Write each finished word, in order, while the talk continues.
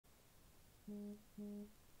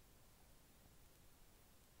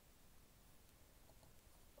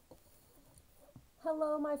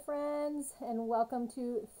Hello, my friends, and welcome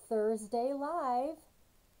to Thursday Live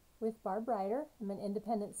with Barb. I'm an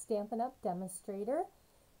independent Stampin' Up! Demonstrator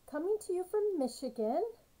coming to you from Michigan.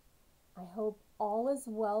 I hope all is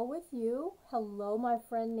well with you. Hello, my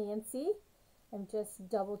friend Nancy. I'm just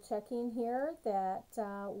double checking here that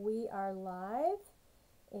we are live,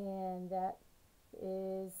 and that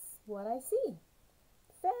is what I see.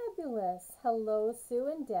 Fabulous. Hello, Sue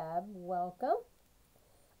and Deb. Welcome.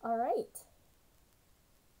 All right.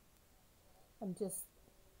 I'm just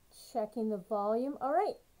checking the volume. All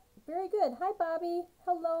right. Very good. Hi, Bobby.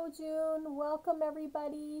 Hello, June. Welcome,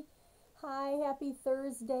 everybody. Hi, happy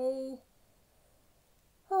Thursday.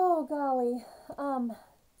 Oh, golly.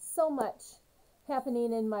 So much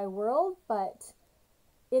happening in my world, but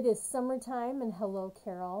it is summertime, and hello,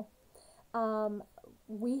 Carol.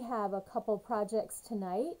 We have a couple projects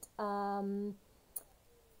tonight. One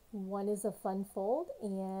is a fun fold,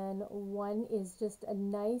 and one is just a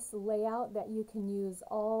nice layout that you can use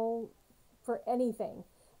all for anything.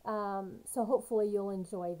 So hopefully you'll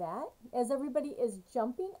enjoy that. As everybody is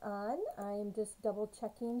jumping on, I'm just double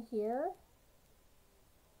checking here.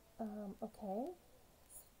 Okay.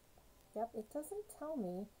 Yep, it doesn't tell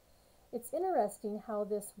me. It's interesting how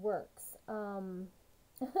this works.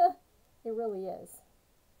 It really is.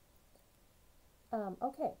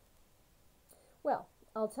 Okay. Well,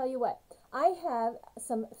 I'll tell you what. I have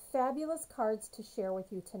some fabulous cards to share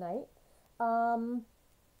with you tonight.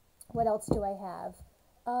 What else do I have?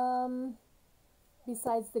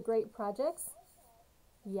 Besides the great projects?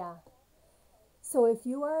 Yeah. So if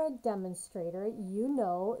you are a demonstrator, you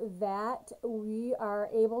know that we are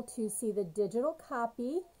able to see the digital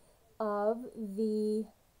copy of the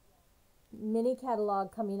mini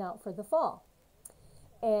catalog coming out for the fall.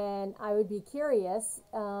 And I would be curious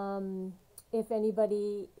if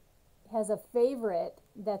anybody has a favorite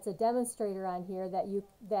that's a demonstrator on here that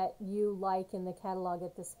you like in the catalog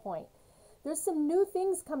at this point. There's some new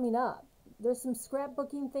things coming up. There's some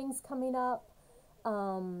scrapbooking things coming up.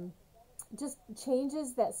 Just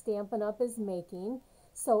changes that Stampin' Up! Is making.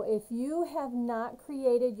 So if you have not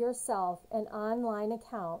created yourself an online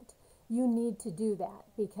account, you need to do that,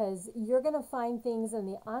 because you're going to find things in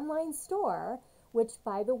the online store, which,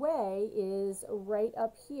 by the way, is right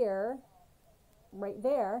up here, right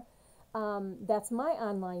there. That's my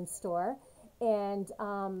online store, and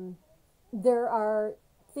there are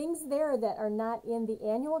things there that are not in the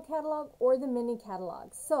annual catalog or the mini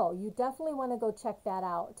catalog. So you definitely want to go check that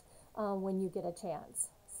out when you get a chance.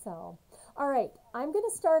 So, all right, I'm going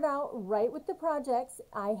to start out right with the projects.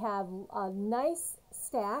 I have a nice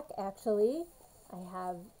stack, actually. I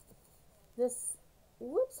have this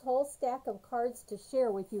whole stack of cards to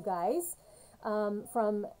share with you guys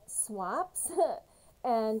from swaps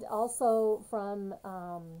and also from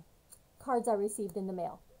cards I received in the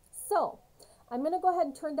mail. So I'm going to go ahead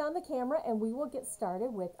and turn down the camera, and we will get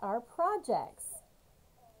started with our projects.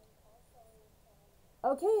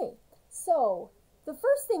 Okay, so the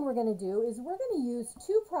first thing we're going to do is we're going to use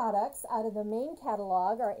two products out of the main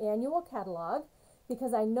catalog, our annual catalog,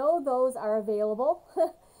 because I know those are available.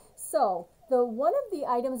 So one of the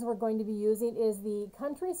items we're going to be using is the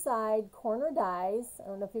Countryside Corner Dies. I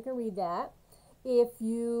don't know if you can read that. If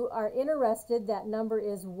you are interested, that number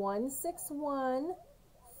is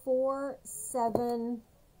 16147.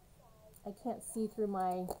 I can't see through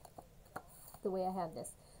the way I have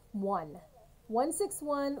this.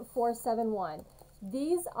 161471.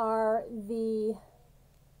 These are the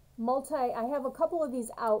I have a couple of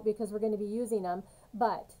these out because we're going to be using them,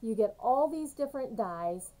 but you get all these different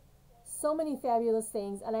dies, so many fabulous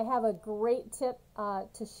things, and I have a great tip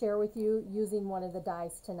to share with you using one of the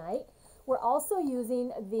dies tonight. We're also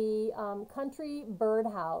using the Country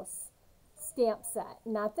Birdhouse stamp set,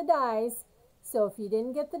 not the dies. So if you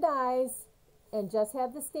didn't get the dies and just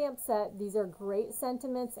have the stamp set, these are great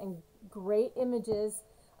sentiments and great images,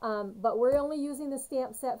 but we're only using the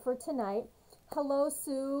stamp set for tonight. Hello,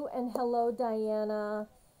 Sue, and hello, Diana.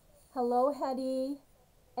 Hello, Hetty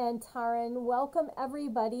and Taran. Welcome,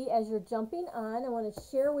 everybody. As you're jumping on, I want to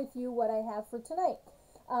share with you what I have for tonight.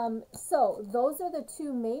 So those are the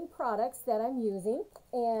two main products that I'm using,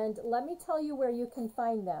 and let me tell you where you can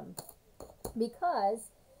find them, because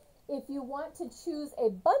if you want to choose a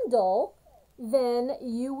bundle, then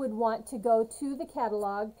you would want to go to the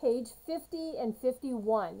catalog, page 50 and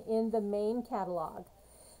 51 in the main catalog.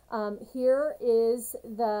 Here is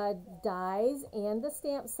the dies and the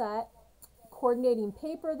stamp set, coordinating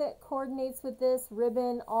paper that coordinates with this,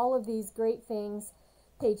 ribbon, all of these great things,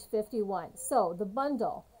 page 51. So the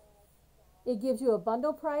bundle, It gives you a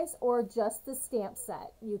bundle price or just the stamp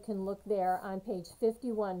set. You can look there on page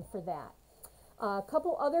 51 for that. A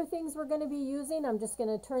couple other things we're going to be using. I'm just going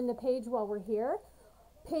to turn the page while we're here.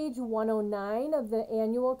 Page 109 of the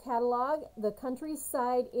annual catalog, the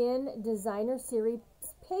Countryside Inn Designer Series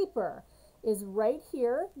paper is right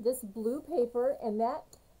here, this blue paper, and that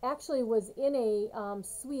actually was in a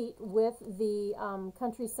suite with the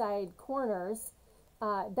Countryside Corners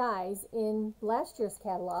dies in last year's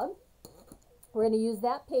catalog. We're going to use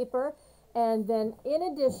that paper, and then in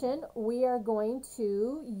addition, we are going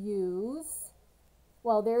to use,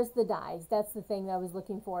 well, there's the dies. That's the thing that I was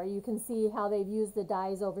looking for. You can see how they've used the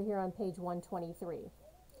dies over here on page 123.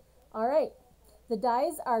 All right, the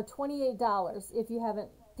dies are $28 if you haven't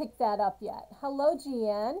picked that up yet. Hello,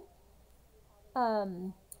 Jeanne.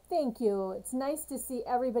 Thank you. It's nice to see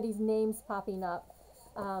everybody's names popping up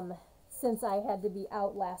since I had to be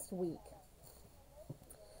out last week.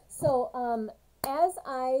 So as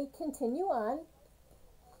I continue on,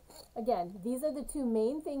 again, these are the two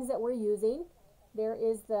main things that we're using. There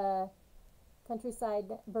is the Countryside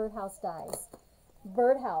Birdhouse dies.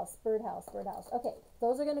 Birdhouse. Okay,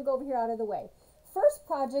 those are going to go over here out of the way. First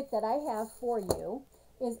project that I have for you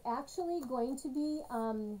is actually going to be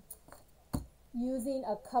using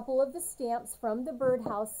a couple of the stamps from the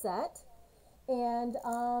Birdhouse set. And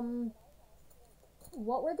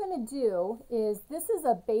what we're going to do is, this is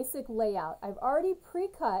a basic layout. I've already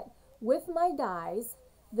pre-cut with my dies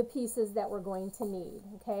the pieces that we're going to need,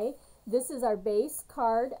 okay? This is our base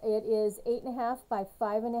card. It is 8.5 by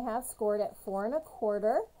 5.5, scored at 4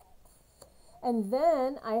 1/4. And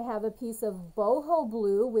then I have a piece of boho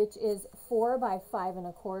blue, which is 4 by 5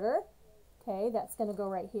 1/4. Okay, that's going to go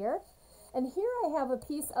right here. And here I have a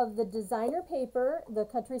piece of the designer paper, the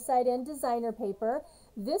Countryside Inn designer paper.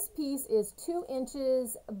 This piece is 2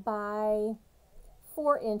 inches by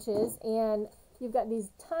 4 inches, and you've got these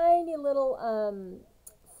tiny little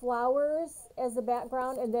flowers as a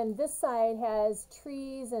background, and then this side has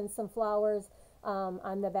trees and some flowers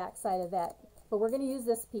on the back side of that. But we're going to use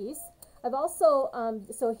this piece. I've also,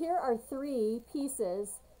 so here are 3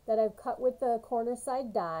 pieces that I've cut with the corner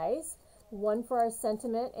side dies. One for our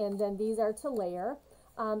sentiment, and then these are to layer.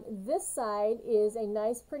 This side is a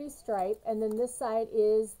nice pretty stripe, and then this side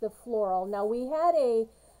is the floral. Now we had a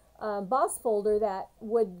boss folder that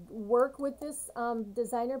would work with this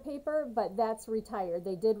designer paper, but that's retired.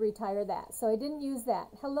 They did retire that, so I didn't use that.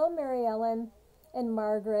 Hello, Mary Ellen and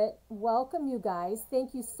Margaret. Welcome, you guys.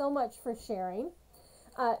 Thank you so much for sharing.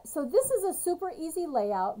 So this is a super easy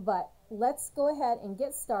layout, but let's go ahead and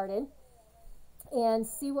get started and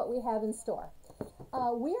see what we have in store.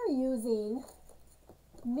 We are using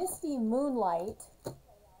Misty Moonlight.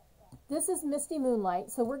 This is Misty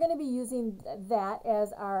Moonlight, so we're going to be using that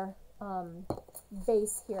as our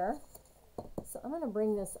base here. So I'm going to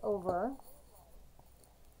bring this over.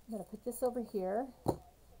 I'm going to put this over here.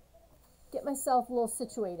 Get myself a little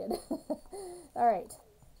situated. All right.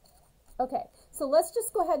 Okay, so let's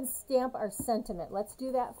just go ahead and stamp our sentiment. Let's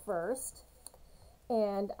do that first.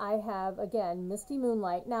 And I have, again, Misty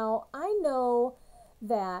Moonlight. Now, I know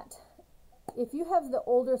that if you have the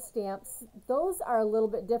older stamps, those are a little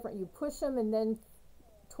bit different. You push them and then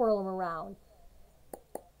twirl them around.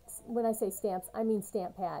 When I say stamps, I mean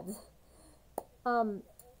stamp pads.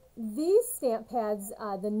 These stamp pads,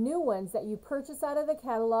 the new ones that you purchase out of the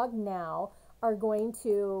catalog now, are going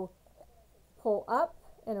to pull up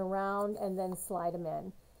and around and then slide them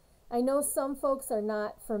in. I know some folks are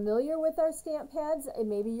not familiar with our stamp pads.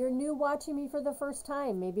 Maybe you're new watching me for the first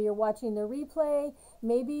time. Maybe you're watching the replay.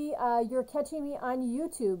 Maybe you're catching me on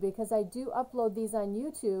YouTube, because I do upload these on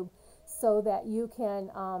YouTube so that you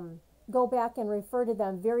can go back and refer to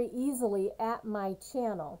them very easily at my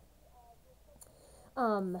channel.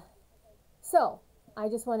 So I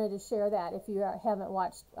just wanted to share that if you haven't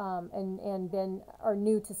watched and are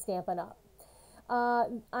new to Stampin' Up.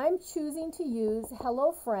 I'm choosing to use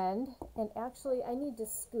Hello Friend, and actually I need to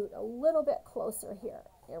scoot a little bit closer here.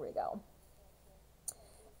 Here we go.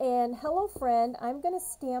 And Hello Friend, I'm going to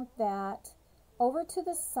stamp that over to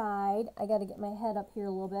the side. I got to get my head up here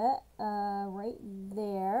a little bit, right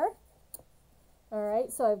there. All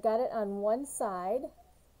right, so I've got it on one side.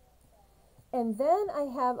 And then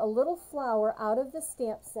I have a little flower out of the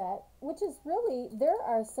stamp set, which is really, there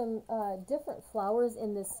are some different flowers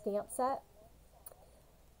in this stamp set.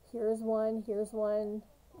 Here's one,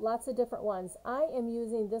 lots of different ones. I am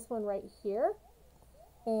using this one right here,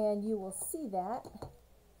 and you will see that.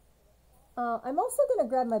 I'm also going to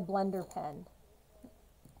grab my blender pen.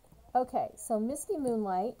 Okay, so Misty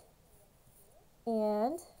Moonlight,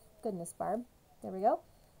 and, goodness, Barb, there we go.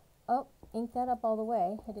 Oh, ink that up all the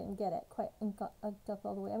way. I didn't get it quite inked up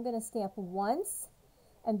all the way. I'm going to stamp once,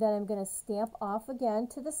 and then I'm going to stamp off again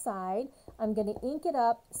to the side. I'm going to ink it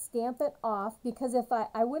up, stamp it off, because if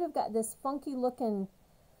I would have got this funky looking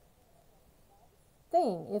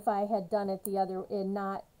thing if I had done it the other and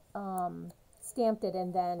not stamped it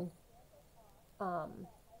and then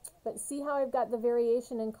but see how I've got the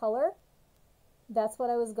variation in color? That's what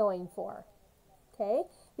I was going for. Okay,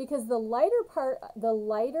 because the lighter part, the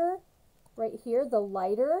lighter right here, the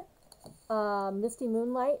lighter Misty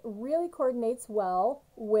Moonlight really coordinates well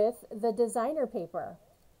with the designer paper.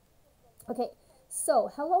 Okay,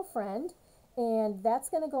 so hello friend, and that's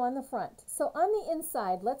going to go on the front. So on the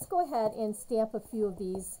inside, let's go ahead and stamp a few of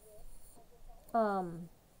these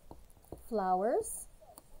flowers.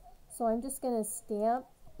 So I'm just going to stamp,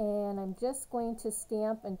 and I'm just going to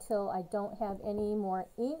stamp until I don't have any more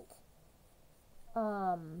ink.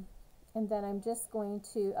 And then I'm just going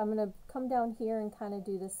to, I'm going to come down here and kind of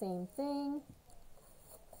do the same thing.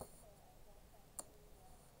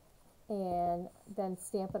 And then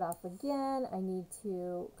stamp it off again. I need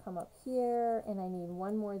to come up here, and I need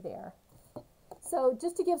one more there. So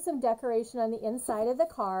just to give some decoration on the inside of the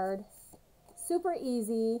card, super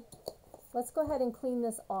easy. Let's go ahead and clean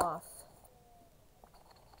this off.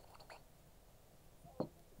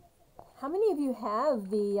 How many of you have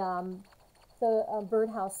the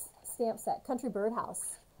birdhouse stamp set, Country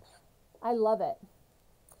Birdhouse? I love it.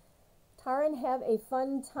 Taran, have a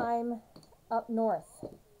fun time up north.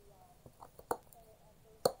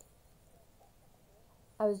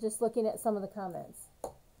 I was just looking at some of the comments.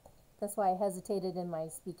 That's why I hesitated in my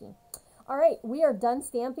speaking. All right, we are done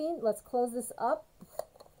stamping. Let's close this up.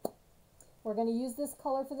 We're going to use this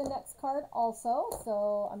color for the next card also,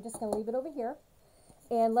 so I'm just going to leave it over here.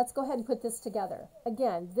 And let's go ahead and put this together.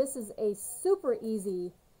 Again, this is a super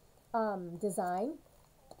easy design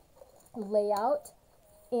layout,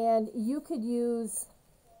 and you could use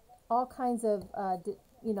all kinds of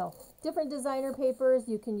different designer papers.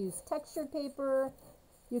 You can use textured paper.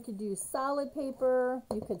 You could use solid paper.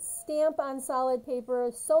 You could stamp on solid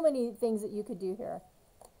paper. So many things that you could do here.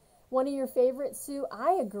 One of your favorites, Sue?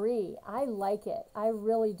 I agree. I like it. I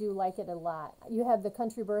really do like it a lot. You have the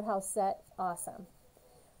Country Birdhouse set. Awesome.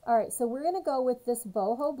 All right, so we're going to go with this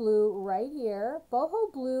boho blue right here. Boho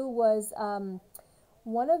blue was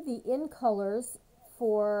one of the in colors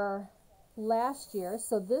for last year.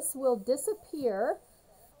 So this will disappear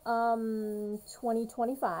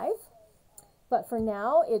 2025. But for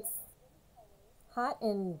now, it's hot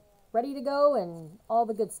and ready to go and all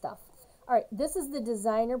the good stuff. All right, this is the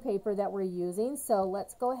designer paper that we're using. So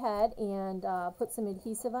let's go ahead and put some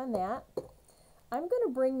adhesive on that. I'm going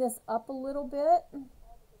to bring this up a little bit.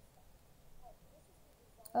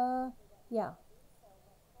 Yeah.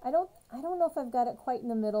 I don't know if I've got it quite in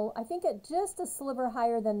the middle. I think it just a sliver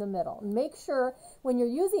higher than the middle. Make sure when you're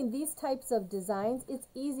using these types of designs, it's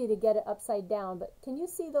easy to get it upside down. But can you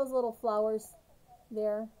see those little flowers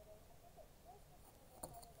there?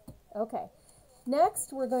 Okay.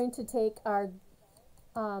 Next, we're going to take our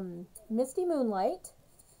Misty Moonlight,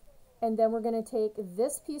 and then we're going to take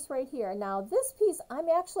this piece right here. Now, this piece, I'm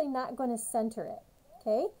actually not going to center it,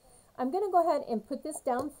 okay? I'm going to go ahead and put this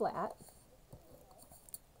down flat.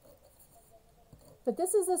 But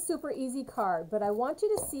this is a super easy card, but I want you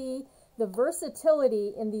to see the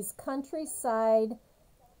versatility in these countryside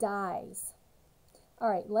dies. All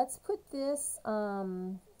right, let's put this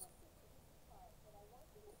kind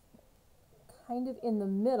of in the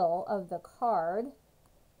middle of the card,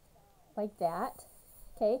 like that.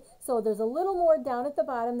 Okay, so there's a little more down at the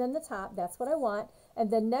bottom than the top. That's what I want.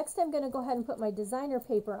 And then next I'm going to go ahead and put my designer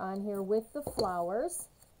paper on here with the flowers.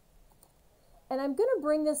 And I'm going to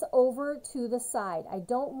bring this over to the side. I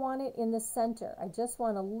don't want it in the center. I just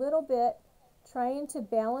want a little bit, trying to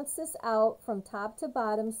balance this out from top to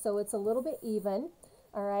bottom so it's a little bit even.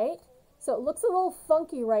 All right. So it looks a little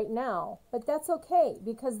funky right now, but that's okay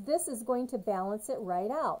because this is going to balance it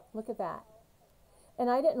right out. Look at that. And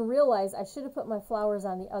I didn't realize I should have put my flowers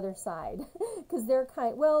on the other side because they're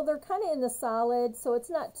kind of in the solid, so it's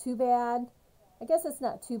not too bad. I guess it's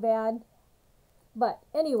not too bad. But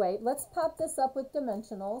anyway, let's pop this up with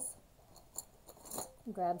dimensionals.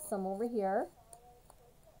 Grab some over here.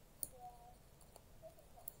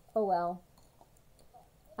 Oh well.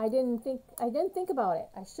 I didn't think about it.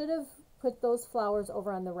 I should have put those flowers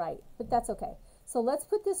over on the right, but that's okay. So let's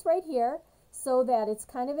put this right here so that it's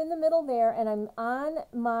kind of in the middle there, and I'm on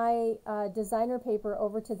my designer paper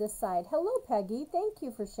over to this side. Hello, Peggy. Thank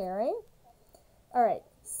you for sharing. All right,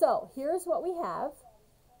 so here's what we have.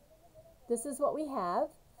 This is what we have.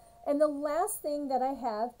 And the last thing that I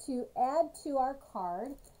have to add to our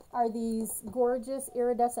card, are these gorgeous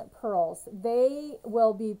iridescent pearls. They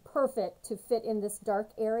will be perfect to fit in this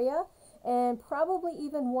dark area, and probably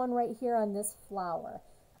even one right here on this flower.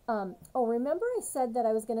 Oh, remember I said that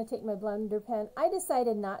I was going to take my blender pen? I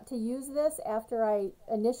decided not to use this after I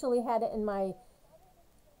initially had it in my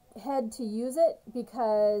head to use it,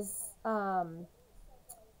 because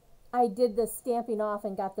I did the stamping off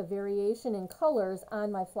and got the variation in colors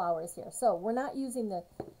on my flowers here. So we're not using the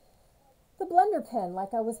blender pen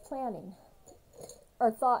like I was planning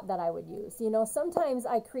or thought that I would use. You know, sometimes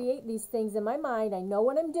I create these things in my mind. I know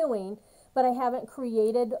what I'm doing, but I haven't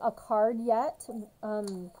created a card yet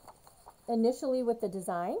initially with the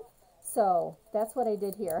design. So that's what I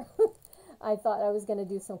did here. I thought I was going to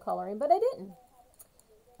do some coloring, but I didn't.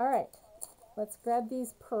 All right, let's grab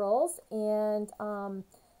these pearls, and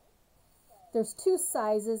there's two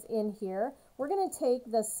sizes in here. We're going to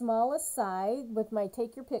take the smallest size with my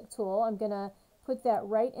take your pick tool. I'm going to put that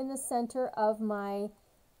right in the center of my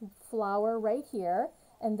flower right here.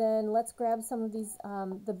 And then let's grab some of these,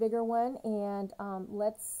 the bigger one, and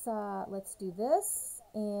let's do this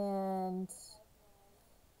and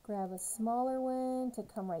grab a smaller one to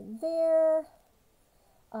come right there.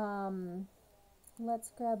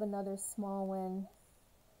 Let's grab another small one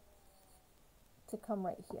to come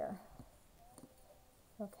right here.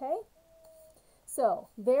 Okay, so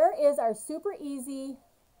there is our super easy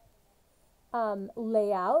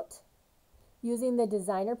layout using the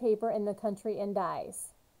designer paper and the country and dies.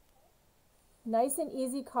 Nice and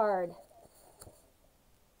easy card.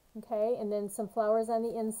 Okay, and then some flowers on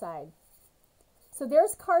the inside. So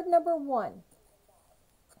there's card number 1.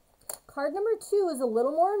 Card number 2 is a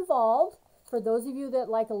little more involved for those of you that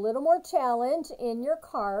like a little more challenge in your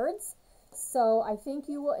cards. So I think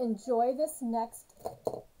you will enjoy this next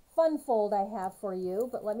fun fold I have for you.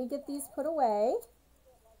 But let me get these put away.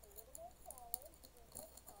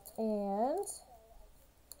 And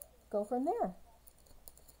go from there.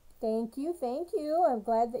 Thank you, thank you. I'm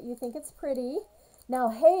glad that you think it's pretty. Now,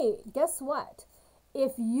 hey, guess what?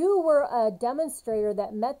 If you were a demonstrator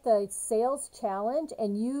that met the sales challenge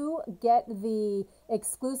and you get the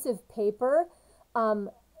exclusive paper,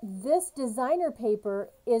 this designer paper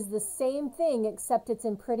is the same thing except it's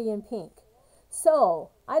in pretty and pink.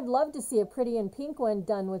 So I'd love to see a pretty and pink one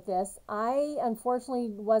done with this. I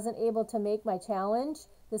unfortunately wasn't able to make my challenge,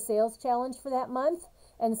 the sales challenge for that month,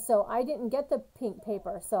 and so I didn't get the pink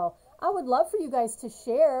paper. So I would love for you guys to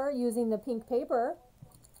share using the pink paper.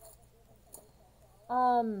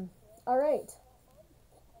 All right,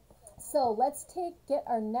 so let's get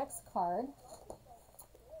our next card.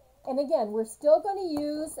 And again, we're still going to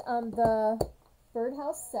use the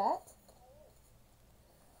birdhouse set.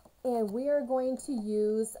 And we are going to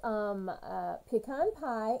use Pecan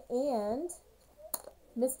Pie and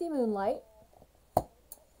Misty Moonlight.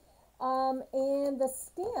 And the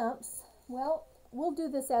stamps, well, we'll do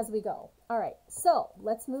this as we go. All right, so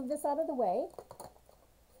let's move this out of the way.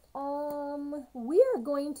 We are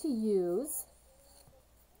going to use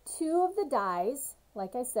 2 of the dies,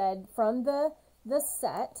 like I said, from the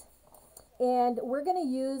set. And we're going to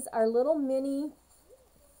use our little mini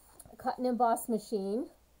cut and emboss machine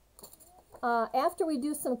after we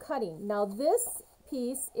do some cutting. Now this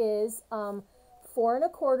piece is 4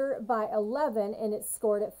 1/4 by 11, and it's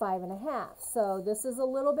scored at 5 1/2. So this is a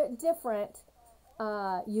little bit different.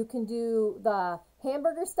 You can do the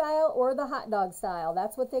hamburger style or the hot dog style.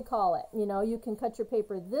 That's what they call it. You know, you can cut your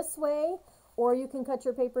paper this way or you can cut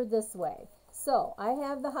your paper this way. So I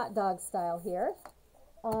have the hot dog style here.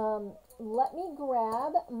 Let me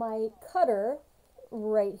grab my cutter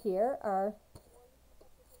right here, our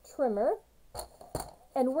trimmer,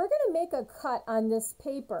 and we're going to make a cut on this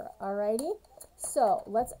paper. Alrighty, so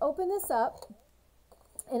let's open this up,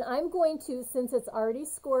 and I'm going to, since it's already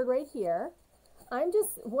scored right here,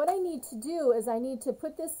 what I need to do is I need to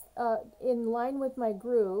put this in line with my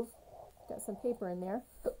groove. Got some paper in there.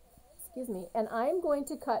 Excuse me. And I'm going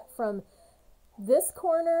to cut from this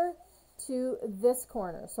corner to this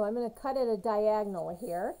corner. So I'm going to cut at a diagonal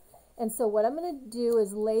here. And so what I'm going to do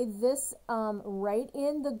is lay this right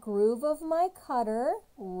in the groove of my cutter,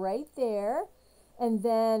 right there. And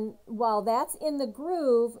then while that's in the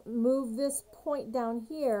groove, move this point down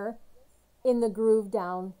here in the groove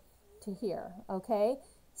down to here. Okay,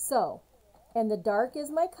 so, and the dark is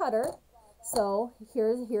my cutter. So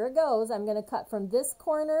here it goes. I'm going to cut from this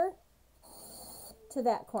corner to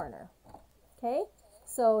that corner. Okay,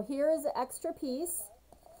 so here is the extra piece,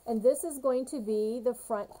 and this is going to be the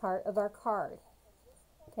front part of our card.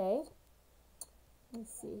 Okay,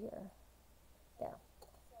 let's see here. There.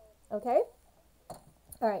 Okay.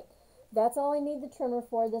 All right. That's all I need the trimmer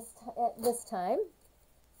for this time.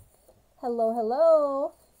 Hello,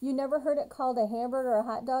 hello. You never heard it called a hamburger or a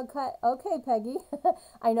hot dog cut? Okay, Peggy.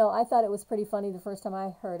 I know, I thought it was pretty funny the first time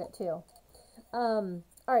I heard it too. All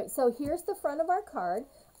right, so here's the front of our card.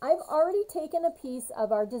 I've already taken a piece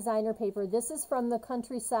of our designer paper. This is from the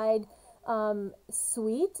Countryside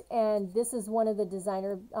suite, and this is one of the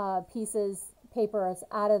designer papers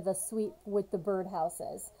out of the suite with the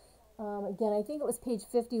birdhouses. Again, I think it was page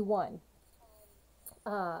 51.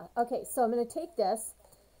 Okay, so I'm going to take this,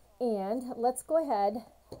 and let's go ahead.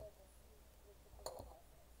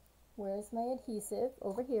 Where's my adhesive?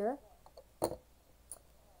 Over here.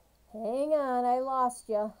 Hang on, I lost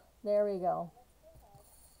you. There we go.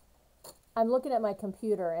 I'm looking at my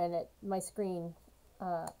computer, and my screen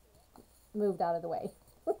moved out of the way.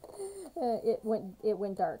 It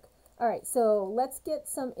went dark. All right, so let's get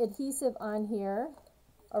some adhesive on here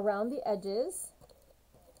around the edges.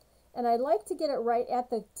 And I'd like to get it right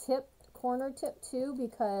at the tip, corner tip too,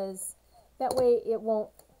 because that way it won't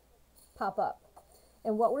pop up.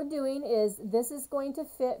 And what we're doing is this is going to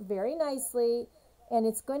fit very nicely, and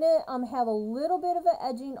it's going to have a little bit of an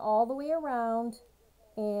edging all the way around.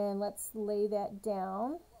 And let's lay that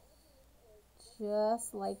down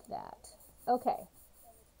just like that. Okay.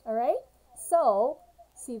 All right. So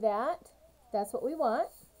see that? That's what we want.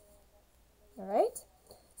 All right.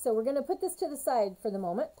 So we're going to put this to the side for the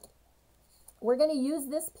moment. We're going to use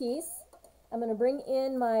this piece. I'm going to bring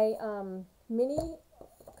in my mini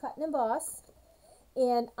cut and emboss,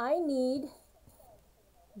 and I need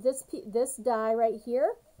this die right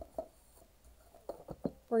here.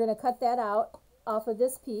 We're going to cut that out off of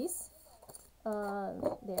this piece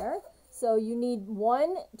there. So you need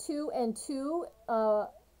 1, 2, and 2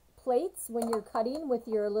 plates when you're cutting with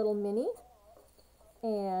your little mini.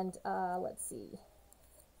 And let's see,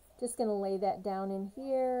 just going to lay that down in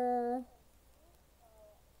here.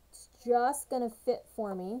 It's just going to fit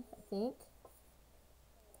for me, I think.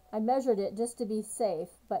 I measured it just to be safe,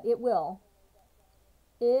 but it will.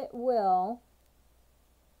 It will.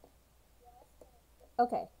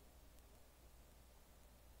 Okay.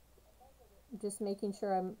 Just making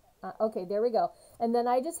sure I'm okay. There we go. And then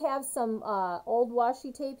I just have some old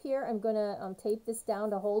washi tape here. I'm gonna tape this down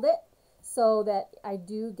to hold it so that I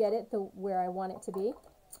do get it where I want it to be,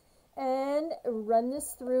 and run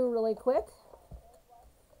this through really quick.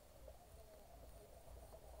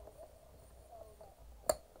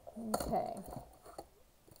 Okay.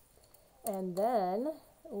 And then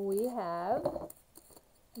we have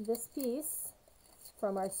this piece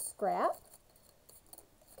from our scrap.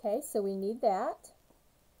 Okay, so we need that.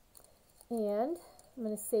 And I'm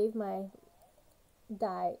going to save my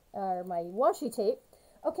die or my washi tape.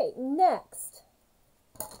 Okay, next.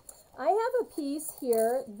 I have a piece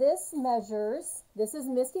here. This measures, this is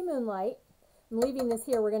Misty Moonlight. I'm leaving this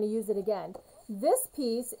here. We're going to use it again. This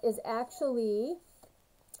piece is actually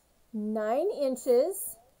 9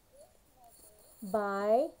 inches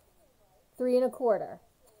by 3 1/4.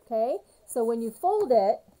 Okay, so when you fold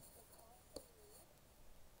it,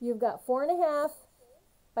 you've got 4 1/2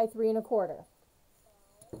 by 3 1/4.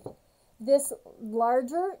 This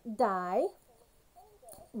larger die,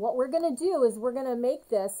 what we're going to do is we're going to make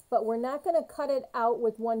this, but we're not going to cut it out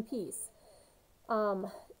with one piece.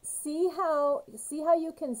 See how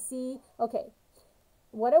you can see? Okay,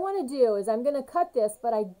 what I want to do is I'm going to cut this,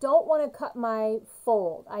 but I don't want to cut my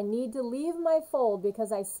fold. I need to leave my fold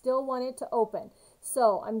because I still want it to open.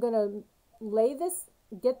 So I'm going to lay this,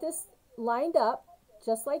 get this lined up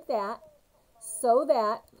just like that, so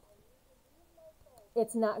that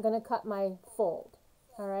it's not going to cut my fold.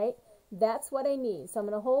 All right, that's what I need. So I'm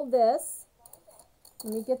going to hold this.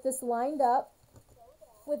 Let me get this lined up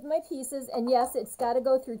with my pieces, and yes, it's got to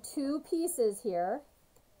go through 2 pieces here.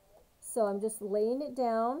 So I'm just laying it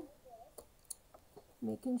down,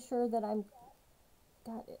 making sure that I'm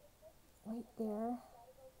got it right there.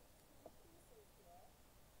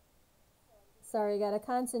 Sorry, I got to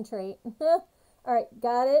concentrate. All right,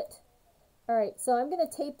 got it. All right, so I'm going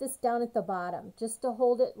to tape this down at the bottom just to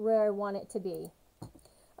hold it where I want it to be.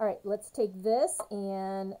 All right, let's take this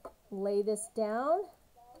and lay this down.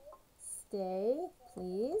 Stay,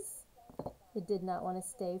 please. It did not want to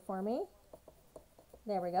stay for me.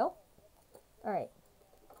 There we go. All right.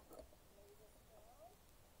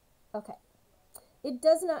 Okay. It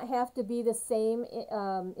does not have to be the same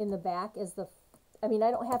in the back as the, I mean,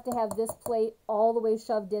 I don't have to have this plate all the way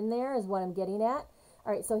shoved in there is what I'm getting at.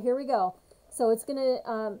 All right, so here we go. So it's going to,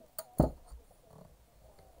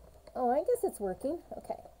 oh, I guess it's working.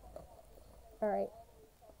 Okay. All right.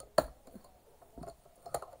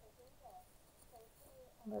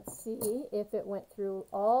 Let's see if it went through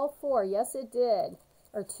all 4. Yes, it did.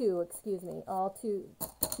 Or 2, excuse me. All two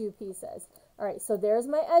two pieces. All right, so there's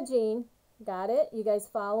my edging. Got it? You guys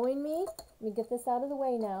following me? Let me get this out of the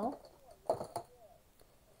way now.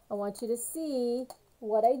 I want you to see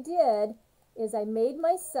what I did is I made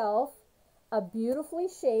myself a beautifully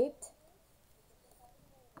shaped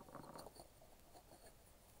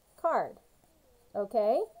card.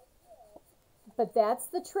 Okay? But that's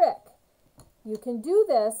the trick. You can do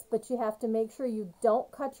this, but you have to make sure you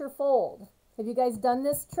don't cut your fold. Have you guys done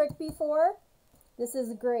this trick before? This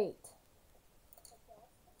is great.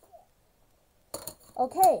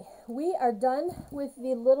 Okay, we are done with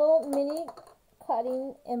the little mini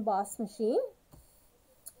cutting emboss machine.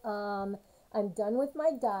 I'm done with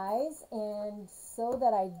my dies, and so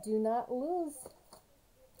that I do not lose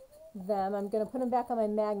them, I'm going to put them back on my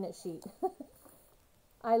magnet sheet.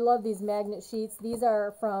 I love these magnet sheets. These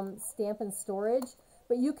are from Stampin' Storage,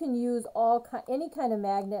 but you can use any kind of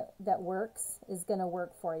magnet that works is going to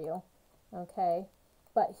work for you. Okay,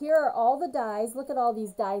 but here are all the dies. Look at all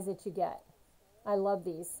these dies that you get. I love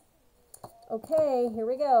these. Okay, here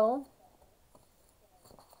we go.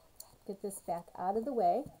 Get this back out of the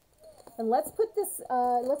way. And let's put this,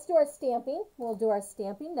 let's do our stamping. We'll do our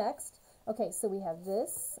stamping next. Okay, so we have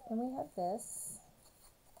this, and we have this,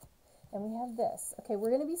 and we have this. Okay, we're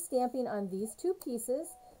going to be stamping on these two pieces.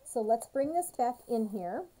 So let's bring this back in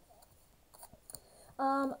here.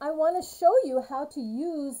 I want to show you how to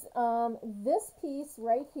use this piece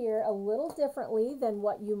right here a little differently than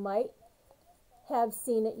what you might have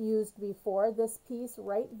seen it used before. This piece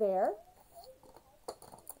right there.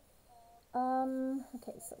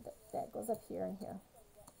 Okay, so that goes up here and here.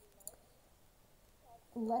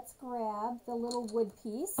 Let's grab the little wood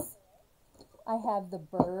piece. I have the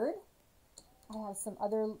bird. I have some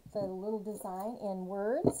the little design and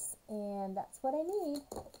words, and that's what I need.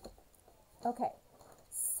 Okay,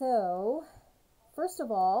 so first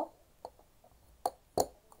of all,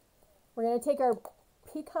 we're going to take our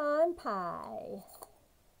pecan pie,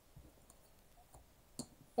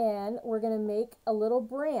 and we're going to make a little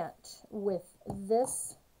branch with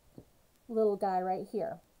this little guy right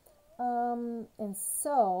here. And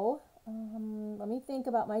so, let me think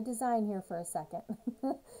about my design here for a second.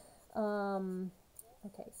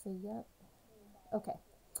 Okay, so yep. Okay.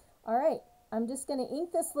 All right. I'm just going to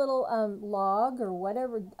ink this little log or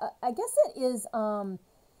whatever. I guess it is,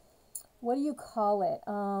 what do you call it?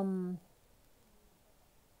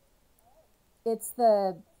 It's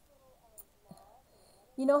the,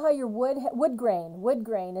 you know how your wood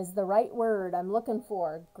grain is the right word I'm looking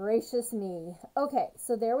for. Gracious me. Okay,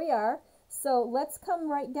 so there we are. So let's come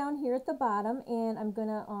right down here at the bottom, and I'm going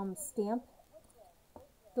to stamp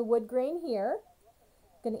the wood grain here.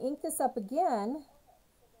 I'm going to ink this up again,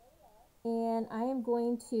 and I am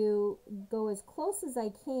going to go as close as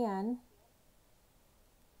I can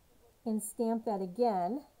and stamp that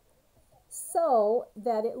again so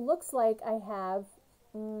that it looks like I have,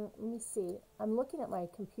 let me see, I'm looking at my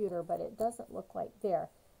computer, but it doesn't look like there.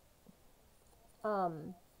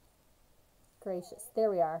 Gracious, there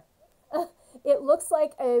we are. It looks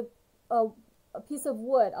like a piece of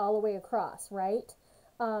wood all the way across, right?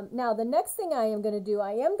 Now the next thing I am going to do,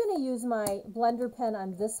 I am going to use my blender pen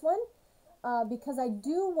on this one because I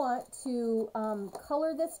do want to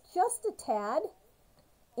color this just a tad,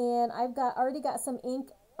 and I've already got some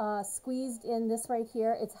ink squeezed in this right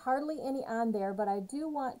here. It's hardly any on there, but I do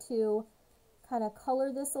want to kind of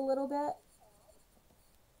color this a little bit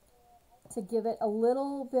to give it a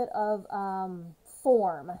little bit of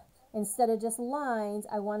form. Instead of just lines,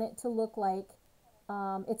 I want it to look like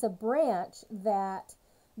it's a branch that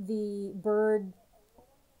the bird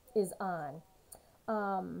is on.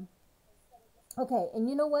 Okay, and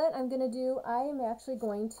you know what I'm going to do? I am actually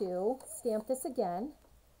going to stamp this again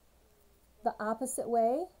the opposite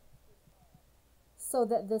way so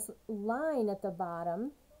that this line at the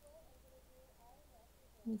bottom,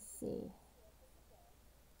 let me see,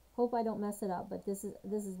 hope I don't mess it up, but this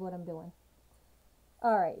is what I'm doing.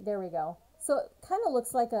 All right, there we go. So it kind of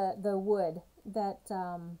looks like the wood that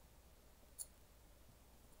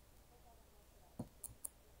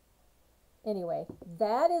anyway,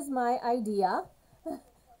 that is my idea.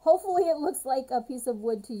 Hopefully it looks like a piece of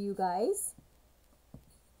wood to you guys.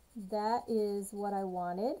 That is what I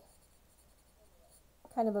wanted.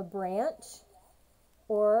 Kind of a branch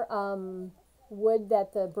or wood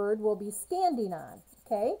that the bird will be standing on,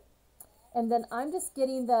 okay? And then I'm just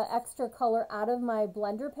getting the extra color out of my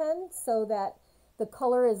blender pen so that the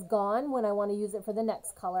color is gone when I want to use it for the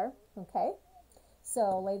next color, okay?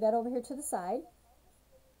 So lay that over here to the side.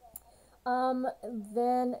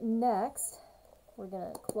 Then next, we're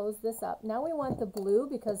going to close this up. Now we want the blue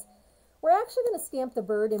because we're actually going to stamp the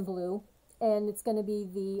bird in blue. and it's going to be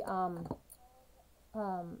the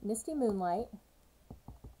Misty Moonlight.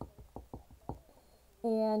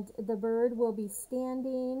 And the bird will be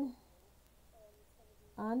standing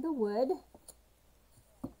on the wood,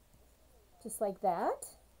 just like that.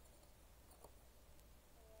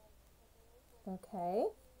 Okay.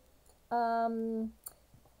 I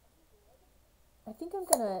think I'm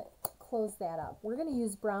going to close that up. We're going to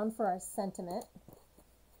use brown for our sentiment.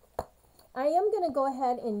 I am going to go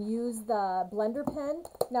ahead and use the blender pen.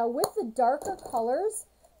 Now with the darker colors,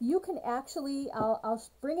 you can actually, I'll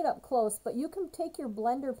bring it up close, but you can take your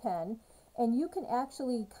blender pen and you can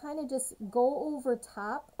actually kind of just go over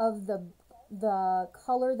top of the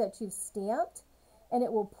color that you've stamped, and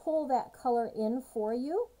it will pull that color in for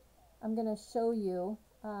you. I'm going to show you,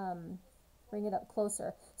 bring it up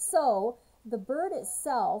closer. So the bird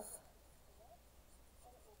itself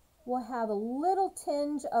will have a little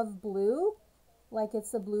tinge of blue, like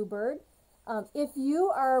it's a bluebird. If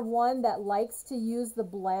you are one that likes to use the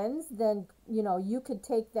blends, then you know you could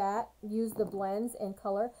take that, use the blends and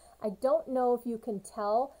color. I don't know if you can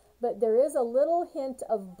tell, but there is a little hint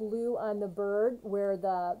of blue on the bird where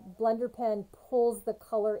the blender pen pulls the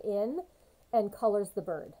color in and colors the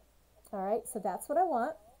bird. All right, so that's what I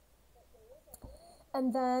want.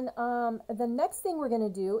 And then the next thing we're going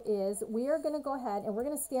to do is we are going to go ahead and we're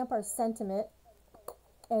going to stamp our sentiment.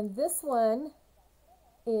 And this one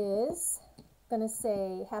is going to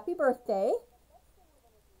say happy birthday.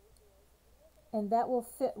 And that will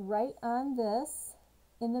fit right on this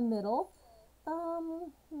in the middle.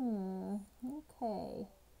 Okay.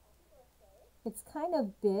 It's kind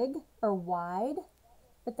of big or wide,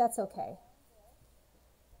 but that's okay.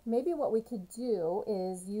 Maybe what we could do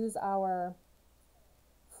is use our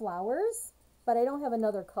flowers, but I don't have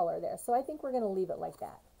another color there, so I think we're going to leave it like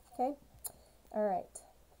that. Okay? All right.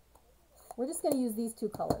 We're just going to use these two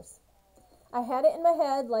colors. I had it in my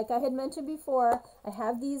head, like I had mentioned before. I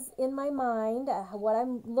have these in my mind, what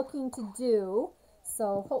I'm looking to do,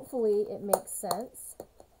 so hopefully it makes sense.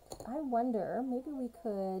 I wonder, maybe we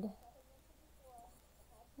could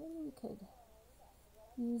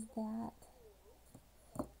use that.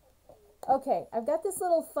 Okay, I've got this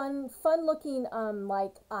little fun looking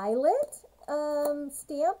like eyelet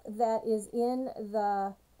stamp that is in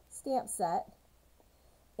the stamp set,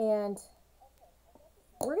 and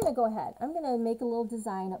we're going to go ahead. I'm going to make a little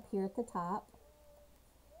design up here at the top.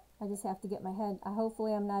 I just have to get my head,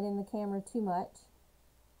 hopefully I'm not in the camera too much.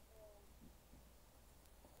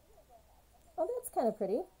 Oh, that's kind of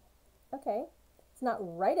pretty. Okay, it's not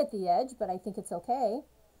right at the edge, but I think it's okay.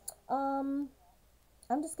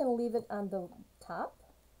 I'm just going to leave it on the top.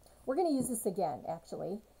 We're going to use this again,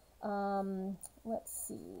 actually. Let's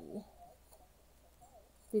see.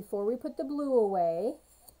 Before we put the blue away,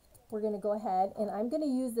 we're going to go ahead and I'm going to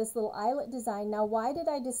use this little eyelet design. Now, why did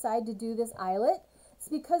I decide to do this eyelet? It's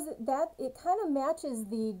because it kind of matches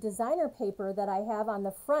the designer paper that I have on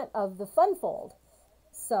the front of the fun fold.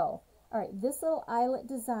 So, all right, this little eyelet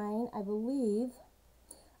design, I believe,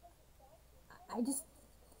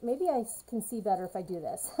 maybe I can see better if I do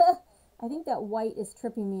this. I think that white is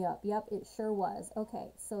tripping me up. Yep, it sure was.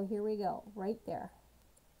 Okay, so here we go, right there.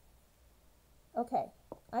 Okay,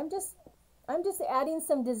 I'm just adding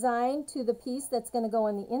some design to the piece that's going to go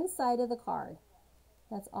on the inside of the card.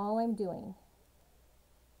 That's all I'm doing.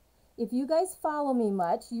 If you guys follow me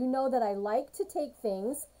much, you know that I like to take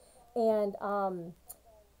things and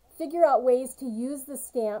figure out ways to use the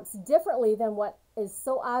stamps differently than what is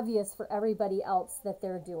so obvious for everybody else that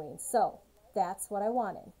they're doing. So that's what I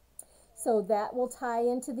wanted. So that will tie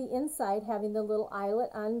into the inside, having the little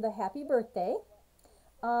eyelet on the happy birthday.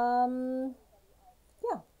 Yeah,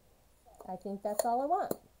 I think that's all I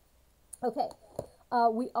want. Okay,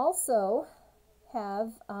 we also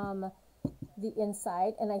have the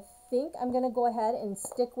inside, and I think I'm going to go ahead and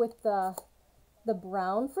stick with the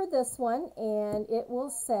brown for this one, and it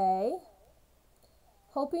will say,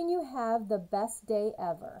 hoping you have the best day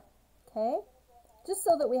ever. Okay, just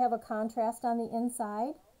so that we have a contrast on the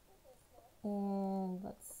inside. And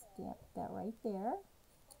let's stamp that right there.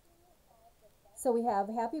 So we have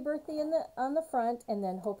happy birthday on the front, and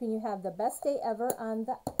then hoping you have the best day ever on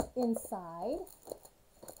the inside.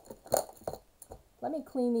 Let me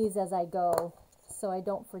clean these as I go so I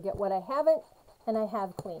don't forget what I haven't and I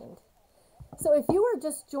have cleaned. So if you are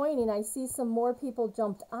just joining, I see some more people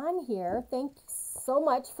jumped on here. Thank you so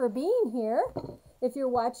much for being here. If you're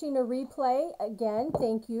watching a replay, again,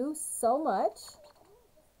 thank you so much.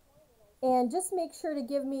 And just make sure to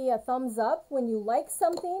give me a thumbs up when you like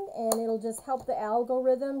something, and it'll just help the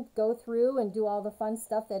algorithm go through and do all the fun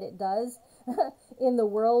stuff that it does in the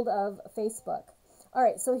world of Facebook. All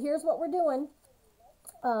right, so here's what we're doing.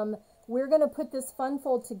 We're going to put this fun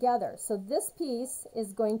fold together. So this piece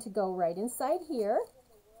is going to go right inside here.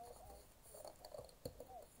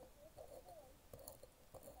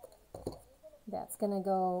 That's going to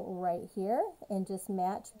go right here and just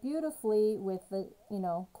match beautifully with the,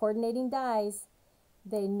 coordinating dies.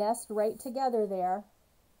 They nest right together there.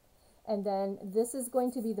 And then this is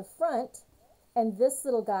going to be the front, and this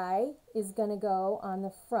little guy is going to go on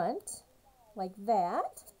the front like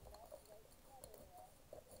that.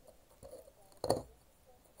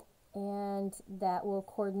 And that will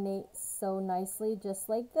coordinate so nicely just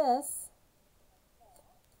like this.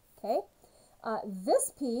 Okay,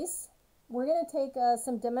 this piece, we're going to take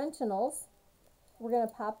some dimensionals. We're going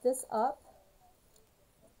to pop this up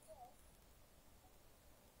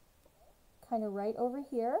kind of right over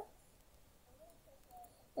here.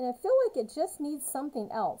 And I feel like it just needs something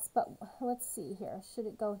else, but let's see here. Should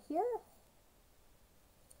it go here?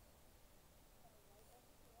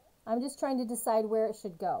 I'm just trying to decide where it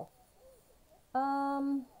should go.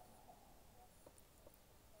 I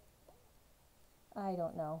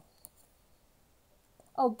don't know.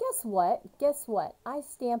 Oh, guess what? Guess what? I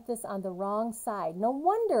stamped this on the wrong side. No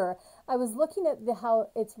wonder. I was looking at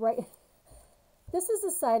how it's right. This is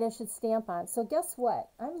the side I should stamp on. So guess what?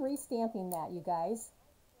 I'm re-stamping that, you guys.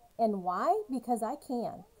 And why? Because I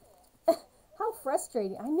can. How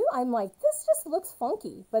frustrating. I'm like, this just looks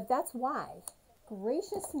funky, but that's why.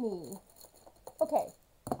 Gracious me. Okay,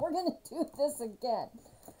 we're going to do this again.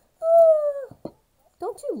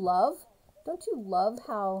 Don't you love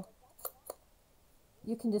how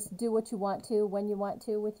you can just do what you want to when you want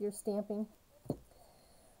to with your stamping?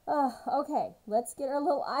 Okay, let's get our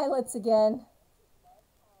little eyelets again.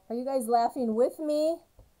 Are you guys laughing with me?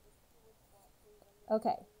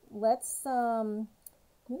 Okay, let's, maybe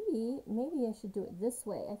I should do it this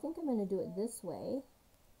way. I think I'm going to do it this way.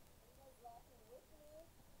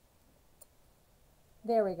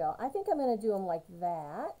 There we go. I think I'm going to do them like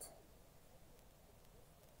that.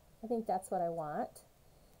 I think that's what I want.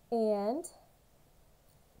 And,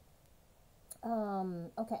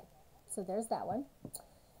 okay, so there's that one.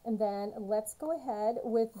 And then let's go ahead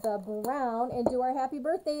with the brown and do our happy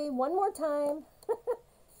birthday one more time.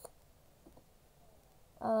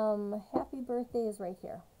 Happy birthday is right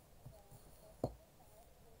here.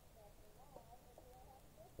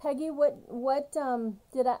 Peggy, what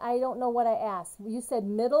did I don't know what I asked. You said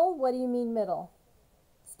middle? What do you mean middle?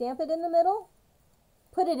 Stamp it in the middle?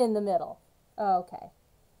 Put it in the middle. Oh, okay.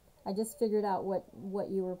 I just figured out what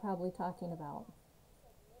you were probably talking about.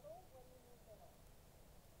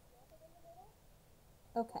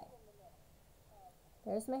 Okay.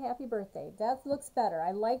 There's my happy birthday. That looks better.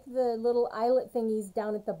 I like the little eyelet thingies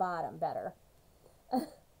down at the bottom better.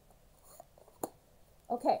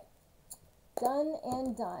 Okay. Done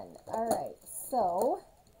and done. All right. So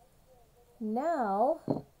now,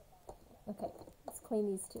 okay, let's clean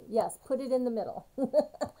these two. Yes, put it in the middle.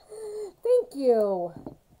 Thank you.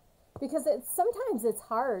 Because sometimes it's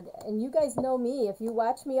hard, and you guys know me. If you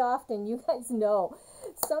watch me often, you guys know.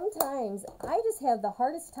 Sometimes I just have the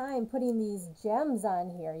hardest time putting these gems on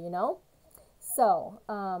here, So,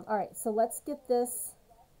 all right, so let's get this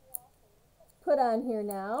put on here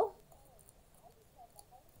now.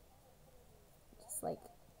 Just like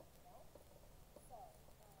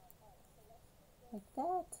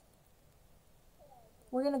that.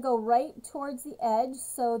 We're going to go right towards the edge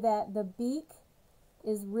so that the beak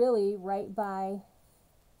is really right by,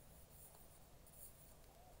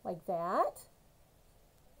 like that.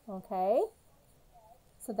 Okay,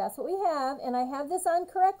 so that's what we have, and I have this on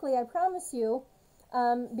correctly, I promise you,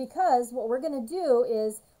 because what we're going to do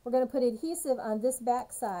is we're going to put adhesive on this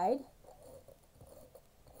back side.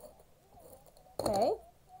 Okay,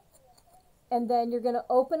 and then you're going to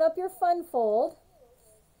open up your fun fold,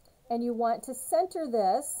 and you want to center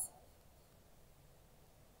this.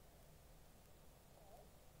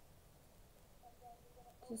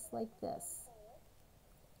 Just like this.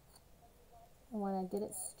 I want to get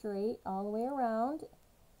it straight all the way around.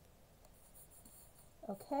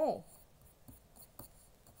 Okay.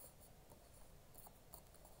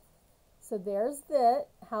 So there's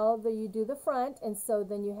how you do the front, and so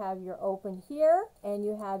then you have your open here and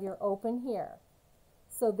you have your open here.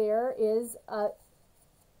 So there is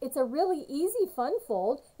it's a really easy fun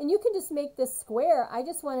fold, and you can just make this square. I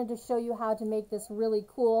just wanted to show you how to make this really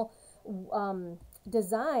cool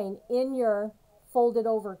design in your folded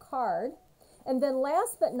over card. And then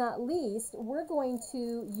last but not least, we're going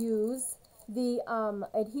to use the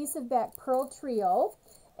adhesive back pearl trio,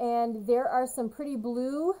 and there are some pretty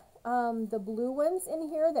blue, the blue ones in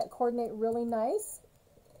here that coordinate really nice.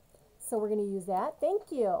 so we're going to use that.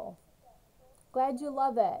 Thank you. Glad you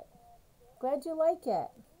love it. Glad you like it.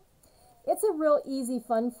 It's a real easy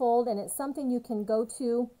fun fold, and it's something you can go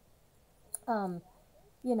to,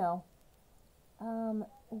 you know,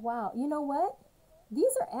 wow, you know what?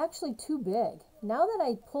 These are actually too big. Now that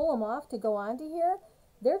I pull them off to go onto here,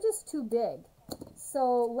 they're just too big.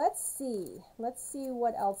 So let's see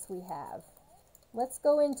what else we have. Let's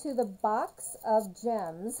go into the box of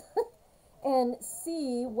gems and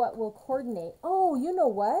see what will coordinate. Oh, you know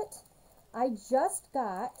what? I just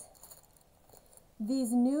got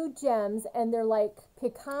these new gems, and they're like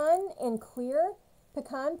pecan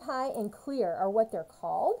pie and clear are what they're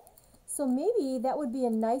called. So maybe that would be a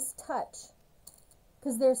nice touch,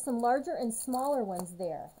 because there's some larger and smaller ones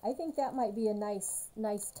there. I think that might be a nice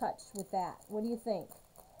touch with that. What do you think?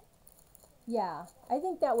 Yeah, I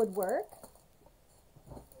think that would work.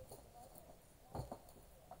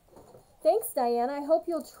 Thanks, Diane. I hope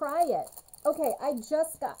you'll try it. Okay, I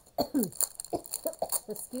just got,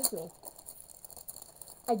 excuse me.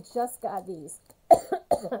 I just got these.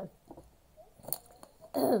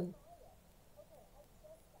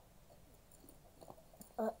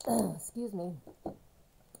 Excuse me.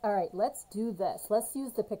 All right, let's do this. Let's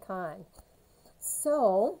use the pecan.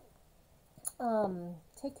 So,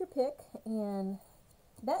 take your pick, and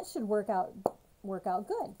that should work out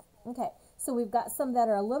good. Okay, so we've got some that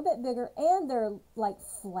are a little bit bigger, and they're like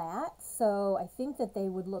flat, so I think that they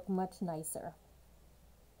would look much nicer.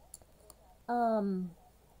 I'll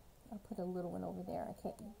put a little one over there. I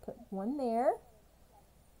can't put one there.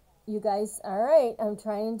 You guys, all right, I'm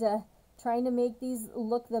trying to make these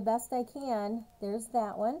look the best I can. There's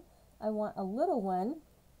that one. I want a little one,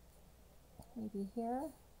 maybe here,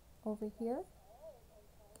 over here,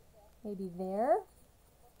 maybe there.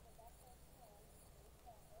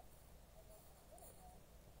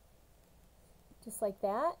 Just like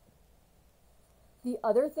that. The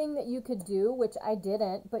other thing that you could do, which I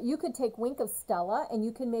didn't, but you could take Wink of Stella and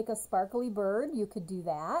you can make a sparkly bird. You could do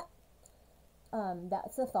that.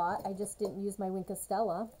 That's a thought. I just didn't use my Wink of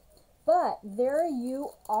Stella. But there you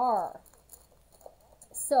are.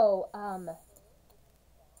 So,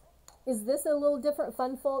 is this a little different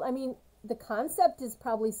fun fold? I mean, the concept is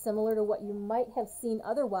probably similar to what you might have seen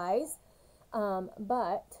otherwise.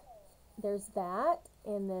 But there's that,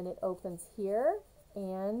 and then it opens here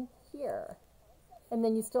and here. And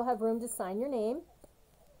then you still have room to sign your name,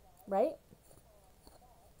 right?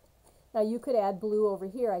 Now you could add blue over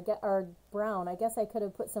here, or brown. I guess I could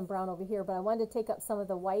have put some brown over here, but I wanted to take up some of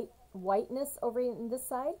the whiteness over in this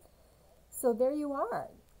side. So there you are.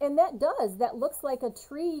 And that looks like a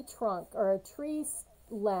tree trunk or a tree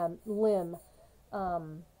limb.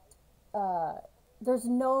 There's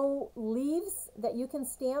no leaves that you can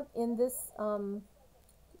stamp in this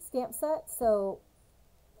stamp set, so,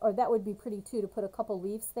 or that would be pretty too, to put a couple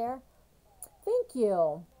leaves there. Thank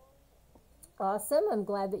you. Awesome. I'm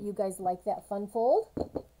glad that you guys like that fun fold.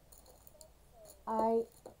 I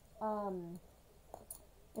am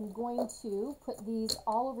going to put these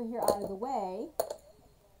all over here out of the way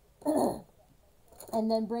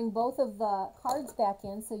and then bring both of the cards back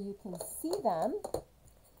in so you can see them.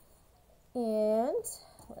 And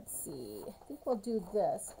let's see, I think we'll do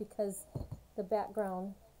this because the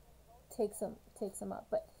background takes them up.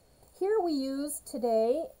 But here we used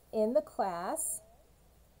today in the class,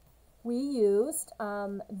 we used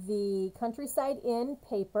the Countryside Inn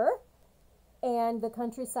paper and the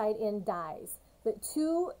Countryside Inn dies. But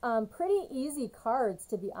two pretty easy cards,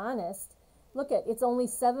 to be honest. Look at, it's only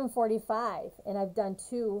 $7.45 and I've done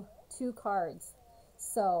two cards.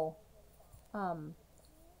 So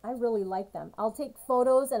I really like them. I'll take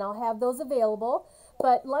photos and I'll have those available.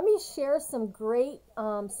 But let me share some great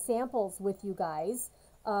samples with you guys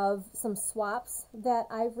of some swaps that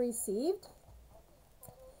I've received.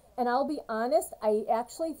 And I'll be honest, I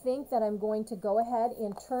actually think that I'm going to go ahead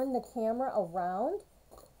and turn the camera around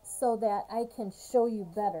so that I can show you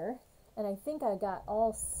better. And I think I got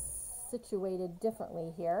all situated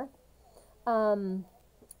differently here.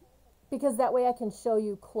 Because that way I can show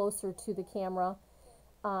you closer to the camera.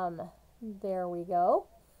 There we go.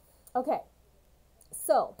 Okay,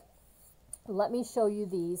 so let me show you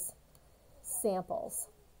these samples.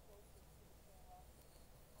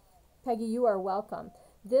 Peggy, you are welcome.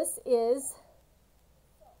 This is,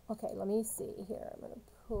 okay, let me see here. I'm going to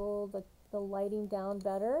pull the lighting down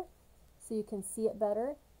better so you can see it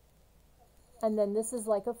better. And then this is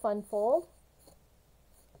like a fun fold.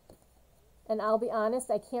 And I'll be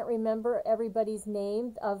honest, I can't remember everybody's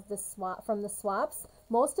name of the from the swaps.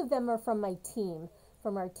 Most of them are from my team,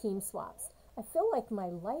 from our team swaps. I feel like my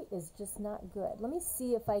light is just not good. Let me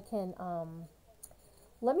see if I can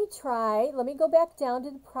Let me go back down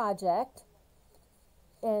to the project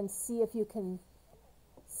and see if you can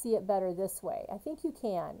see it better this way. I think you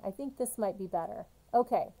can. I think this might be better.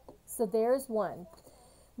 Okay, so there's one.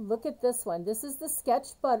 Look at this one. This is the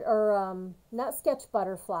not sketch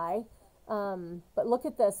butterfly, but look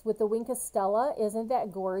at this with the Winka Stella. Isn't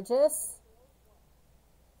that gorgeous?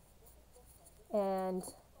 And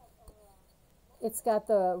it's got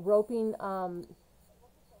the roping,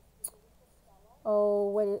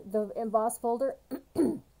 the embossed folder.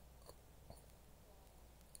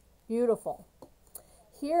 Beautiful.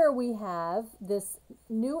 Here we have this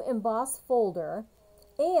new embossed folder,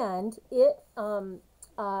 and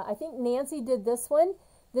I think Nancy did this one.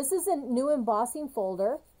 This is a new embossing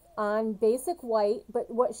folder on basic white, but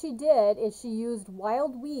what she did is she used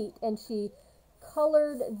wild wheat and she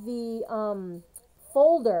colored the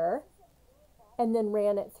folder and then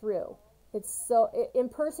ran it through. In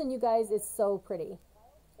person, you guys, it's so pretty.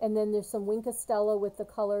 And then there's some Winka Stella with the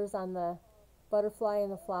colors on the butterfly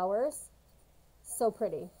and the flowers. So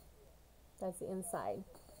pretty. That's the inside.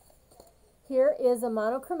 Here is a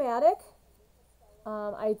monochromatic.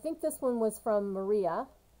 I think this one was from Maria.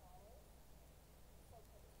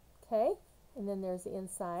 Okay, and then there's the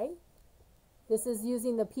inside. This is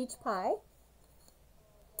using the peach pie.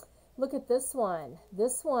 Look at this one.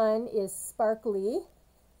 This one is sparkly,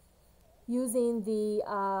 using the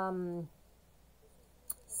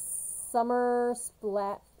summer splash,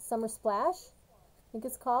 I think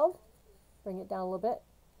it's called. Bring it down a little bit.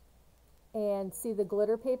 And see the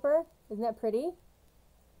glitter paper? Isn't that pretty?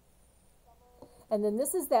 And then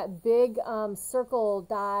this is that big circle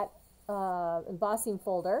dot embossing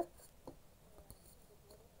folder.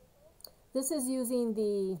 This is using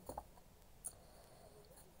the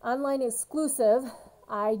online exclusive.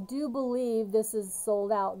 I do believe this is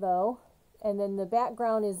sold out though. And then the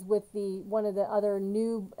background is with one of the other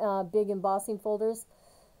new big embossing folders.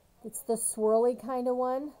 It's the swirly kind of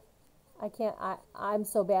one. I'm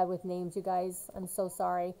so bad with names, you guys. I'm so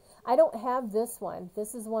sorry. I don't have this one.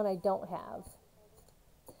 This is one I don't have.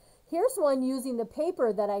 Here's one using the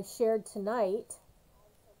paper that I shared tonight.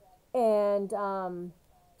 And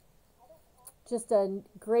just a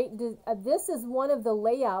great, this is one of the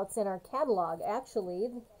layouts in our catalog,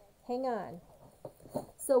 actually. Hang on.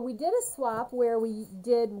 So we did a swap where we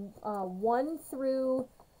did 1 through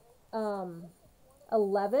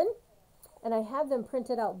 11, and I have them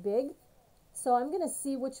printed out big. So I'm going to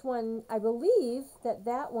see which one. I believe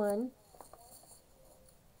that one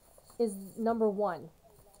is number 1.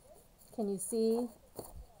 Can you see?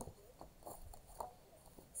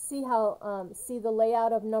 See how, see the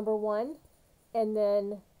layout of number 1? And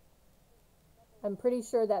then I'm pretty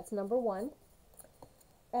sure that's number 1.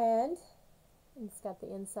 And it's got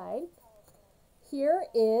the inside. Here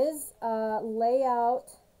is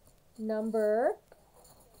layout number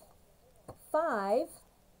 5.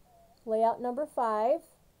 Layout number 5.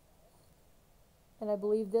 And I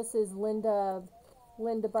believe this is Linda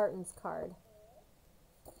Barton's card.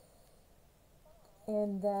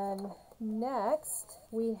 And then next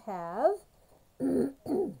we have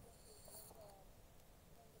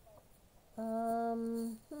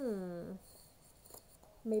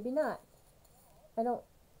maybe not. I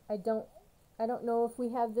don't know if we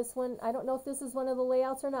have this one. I don't know if this is one of the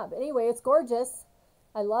layouts or not. But anyway, it's gorgeous.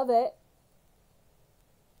 I love it.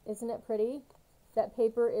 Isn't it pretty? That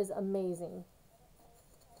paper is amazing.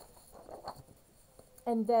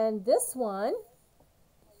 And then this one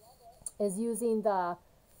is using the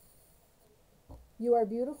You Are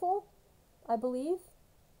Beautiful, I believe,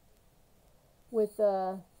 with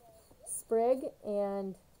the sprig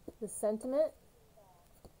and the sentiment.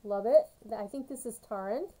 Love it. I think this is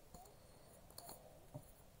Taran.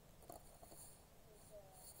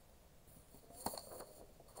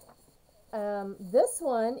 This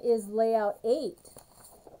one is layout 8.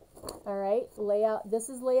 All right, this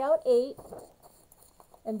is layout 8.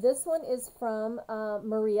 And this one is from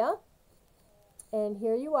Maria. And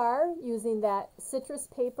here you are using that citrus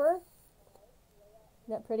paper.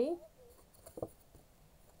 Isn't that pretty?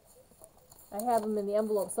 I have them in the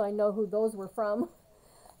envelope so I know who those were from.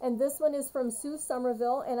 And this one is from Sue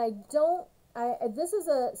Somerville. And this is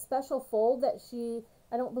a special fold that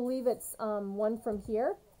I don't believe it's one from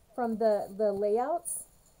here, from the layouts.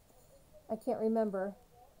 I can't remember.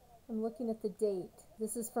 I'm looking at the date.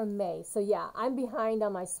 This is from May. So yeah, I'm behind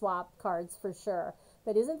on my swap cards for sure.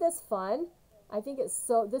 But isn't this fun? I think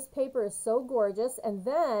this paper is so gorgeous. And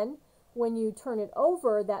then when you turn it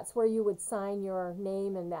over, that's where you would sign your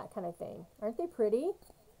name and that kind of thing. Aren't they pretty?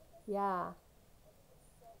 Yeah.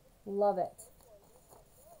 Love it.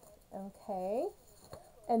 Okay.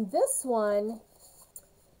 And this one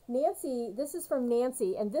Nancy, this is from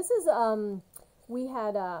Nancy, and this is, we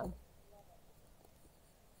had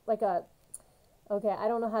like a, okay, I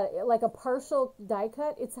don't know how to, like a partial die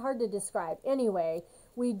cut. It's hard to describe. Anyway,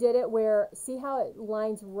 we did it where, see how it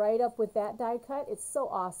lines right up with that die cut? It's so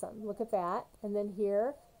awesome. Look at that. And then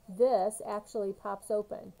here, this actually pops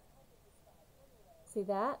open. See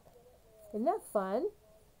that? Isn't that fun?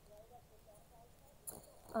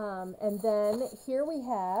 And then here we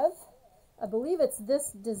have, I believe it's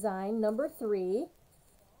this design, number 3,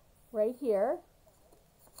 right here.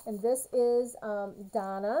 And this is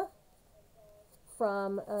Donna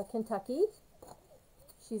from Kentucky.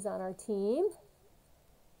 She's on our team.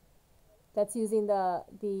 That's using the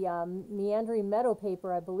meandering meadow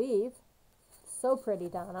paper, I believe. So pretty,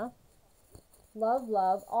 Donna. Love,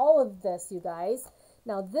 love all of this, you guys.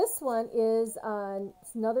 Now this one is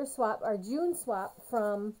another swap, our June swap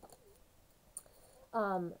from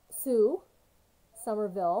Sue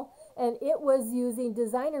Somerville, and it was using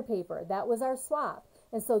designer paper. That was our swap.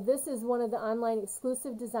 And so this is one of the online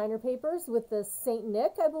exclusive designer papers with the Saint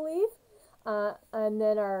Nick, I believe. And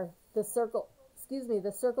then the circle,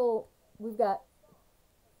 we've got,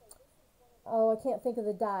 oh, I can't think of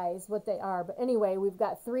the dies, what they are. But anyway, we've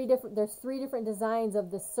got there's 3 different designs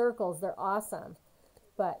of the circles. They're awesome,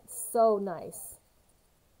 but so nice.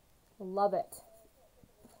 Love it.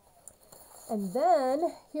 And then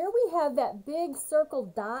here we have that big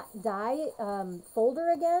circle dot die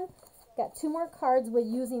folder again. Got 2 more cards with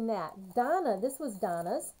using that. Donna, this was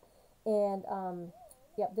Donna's. And,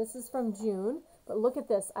 yep, this is from June. But look at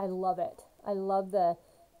this. I love it. I love the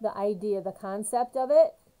idea, the concept of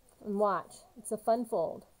it. And watch. It's a fun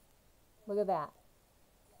fold. Look at that.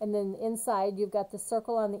 And then inside, you've got the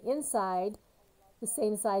circle on the inside, the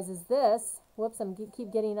same size as this. Whoops,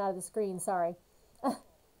 keep getting out of the screen. Sorry.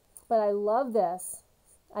 But I love this.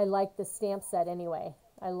 I like the stamp set anyway.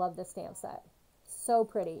 I love the stamp set. So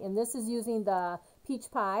pretty. And this is using the Peach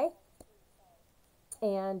Pie.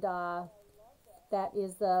 And that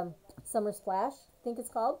is the Summer Splash, I think it's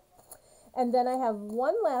called. And then I have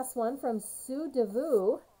one last one from Sue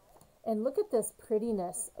DeVue. And look at this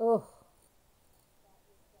prettiness. Oh,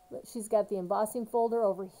 she's got the embossing folder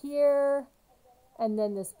over here. And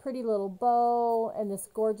then this pretty little bow and this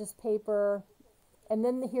gorgeous paper. And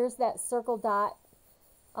then here's that circle dot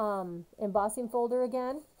embossing folder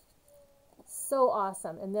again. So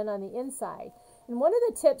awesome. And then on the inside. And one of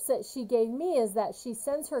the tips that she gave me is that she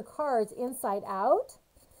sends her cards inside out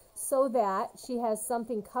so that she has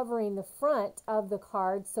something covering the front of the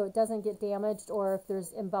card so it doesn't get damaged or if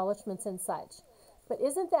there's embellishments and such. But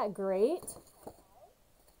isn't that great?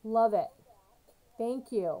 Love it.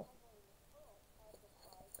 Thank you.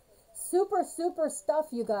 Super, super stuff,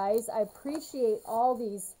 you guys. I appreciate all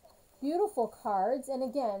these beautiful cards. And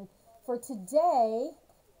again, for today,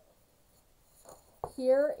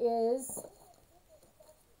 here is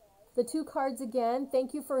the 2 cards again.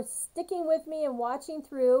 Thank you for sticking with me and watching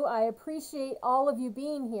through. I appreciate all of you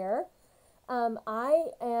being here. I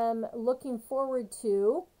am looking forward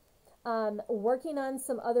to working on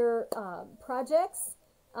some other projects,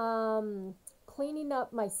 cleaning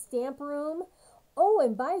up my stamp room. Oh,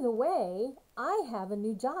 and by the way, I have a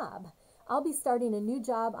new job. I'll be starting a new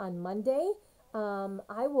job on Monday.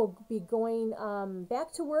 I will be going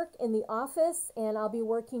back to work in the office, and I'll be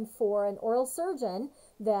working for an oral surgeon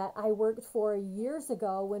that I worked for years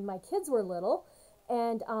ago when my kids were little.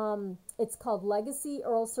 And it's called Legacy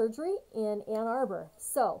Oral Surgery in Ann Arbor.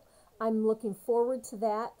 So I'm looking forward to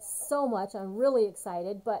that so much. I'm really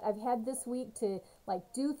excited, but I've had this week to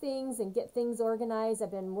do things and get things organized.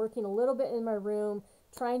 I've been working a little bit in my room,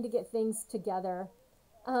 trying to get things together.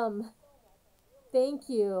 Thank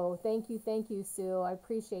you, Sue. I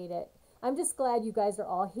appreciate it. I'm just glad you guys are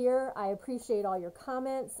all here. I appreciate all your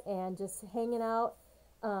comments and just hanging out.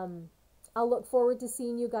 I'll look forward to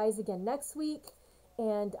seeing you guys again next week.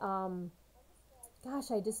 And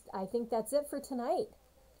gosh, I think that's it for tonight.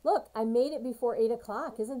 Look, I made it before 8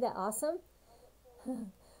 o'clock. Isn't that awesome?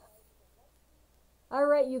 All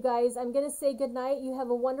right, you guys, I'm going to say good night. You have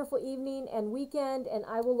a wonderful evening and weekend, and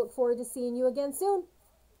I will look forward to seeing you again soon.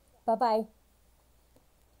 Bye-bye.